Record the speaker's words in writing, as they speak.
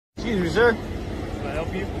Excuse me, sir. Can I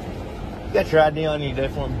help you? Got your ID on you today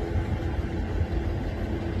for me?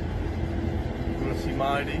 You want to see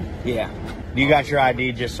my ID? Yeah. You got your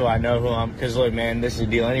ID just so I know who I'm... Because, look, man, this is a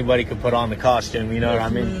deal. Anybody could put on the costume, you know what I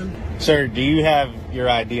mean? Man. Sir, do you have your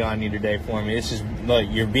ID on you today for me? This is... Look,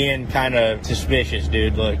 you're being kind of suspicious,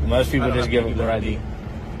 dude. Look, most people just give up their ID.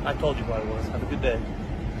 I told you what it was. Have a good day.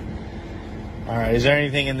 All right. Is there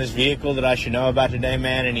anything in this vehicle that I should know about today,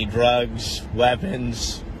 man? Any drugs,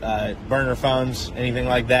 weapons, burner phones, anything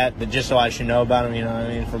like that? That just so I should know about them, you know what I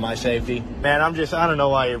mean, for my safety? Man, I don't know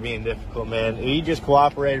why you're being difficult, man. If you just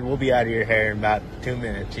cooperated, we'll be out of your hair in about 2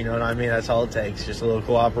 minutes, you know what I mean? That's all it takes, just a little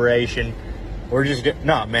cooperation. We're just...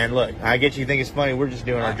 No, man, look, I get you think it's funny. We're just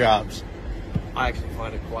doing our jobs. I actually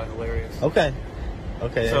find it quite hilarious. Okay.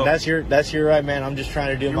 Okay, So, that's your right, man. I'm just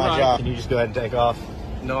trying to do my job. Can you just go ahead and take off?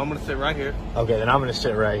 No, I'm going to sit right here. Okay, then I'm going to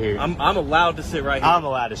sit right here. I'm allowed to sit right here. I'm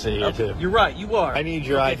allowed to sit here, too. You're right, you are. I need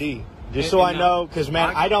your ID. Just so I know, because,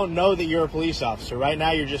 man, I don't know that you're a police officer. Right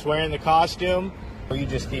now, you're just wearing the costume. You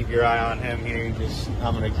just keep your eye on him here.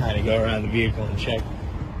 I'm going to kind of go around the vehicle and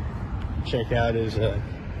check out his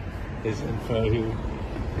info here.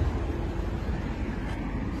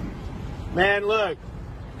 Man, look,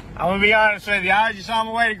 I'm going to be honest with you. I was just on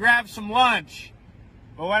my way to grab some lunch.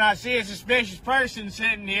 But when I see a suspicious person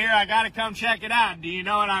sitting here, I got to come check it out. Do you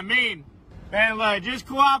know what I mean? Man, look, just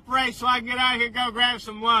cooperate so I can get out here and go grab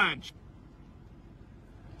some lunch.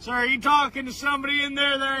 Sir, are you talking to somebody in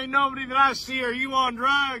there? There ain't nobody that I see. Are you on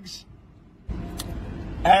drugs?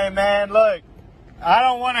 Hey, man, look, I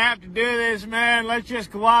don't want to have to do this, man. Let's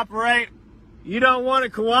just cooperate. You don't want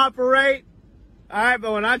to cooperate? All right,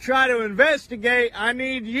 but when I try to investigate, I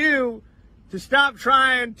need you to stop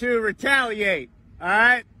trying to retaliate. All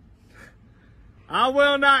right? I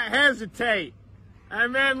will not hesitate. Hey,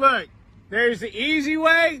 man, look, there's the easy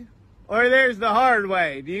way or there's the hard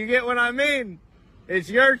way. Do you get what I mean? It's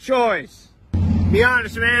your choice. Be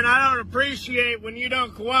honest, man, I don't appreciate when you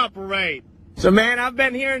don't cooperate. So, man, I've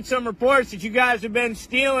been hearing some reports that you guys have been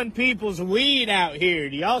stealing people's weed out here.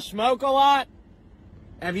 Do y'all smoke a lot?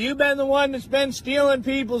 Have you been the one that's been stealing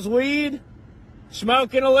people's weed?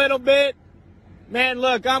 Smoking a little bit? Man,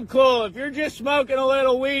 look, I'm cool. If you're just smoking a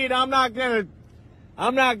little weed, I'm not gonna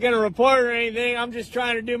report or anything. I'm just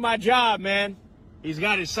trying to do my job, man. He's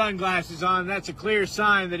got his sunglasses on. That's a clear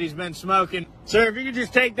sign that he's been smoking. Sir, if you could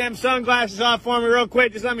just take them sunglasses off for me real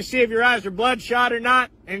quick, just let me see if your eyes are bloodshot or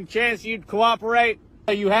not, and chance you'd cooperate.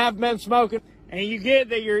 You have been smoking, and you get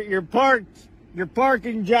that your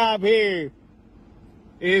parking job here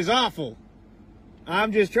is awful.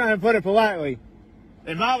 I'm just trying to put it politely.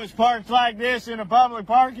 If I was parked like this in a public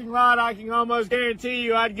parking lot, I can almost guarantee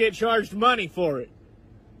you I'd get charged money for it.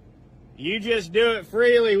 You just do it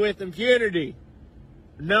freely with impunity.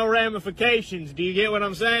 No ramifications. Do you get what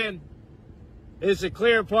I'm saying? It's a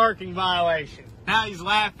clear parking violation. Now he's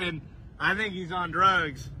laughing. I think he's on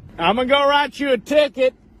drugs. I'm going to go write you a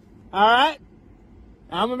ticket. All right?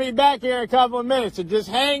 I'm going to be back here in a couple of minutes, so just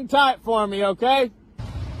hang tight for me, okay?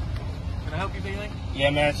 Can I help you with anything? Yeah,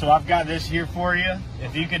 man, so I've got this here for you.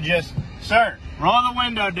 If you could just... Sir, roll the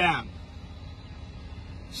window down.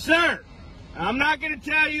 Sir, I'm not going to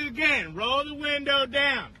tell you again. Roll the window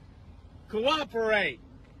down. Cooperate.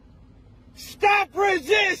 Stop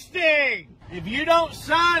resisting! If you don't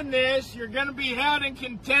sign this, you're going to be held in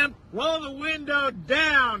contempt. Roll the window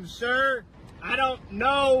down, sir. I don't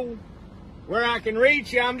know where I can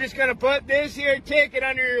reach you. I'm just going to put this here ticket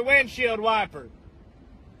under your windshield wiper.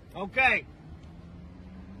 Okay.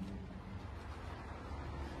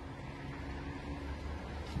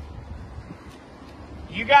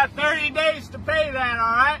 You got 30 days to pay that,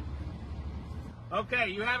 all right? Okay,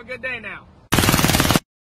 you have a good day now.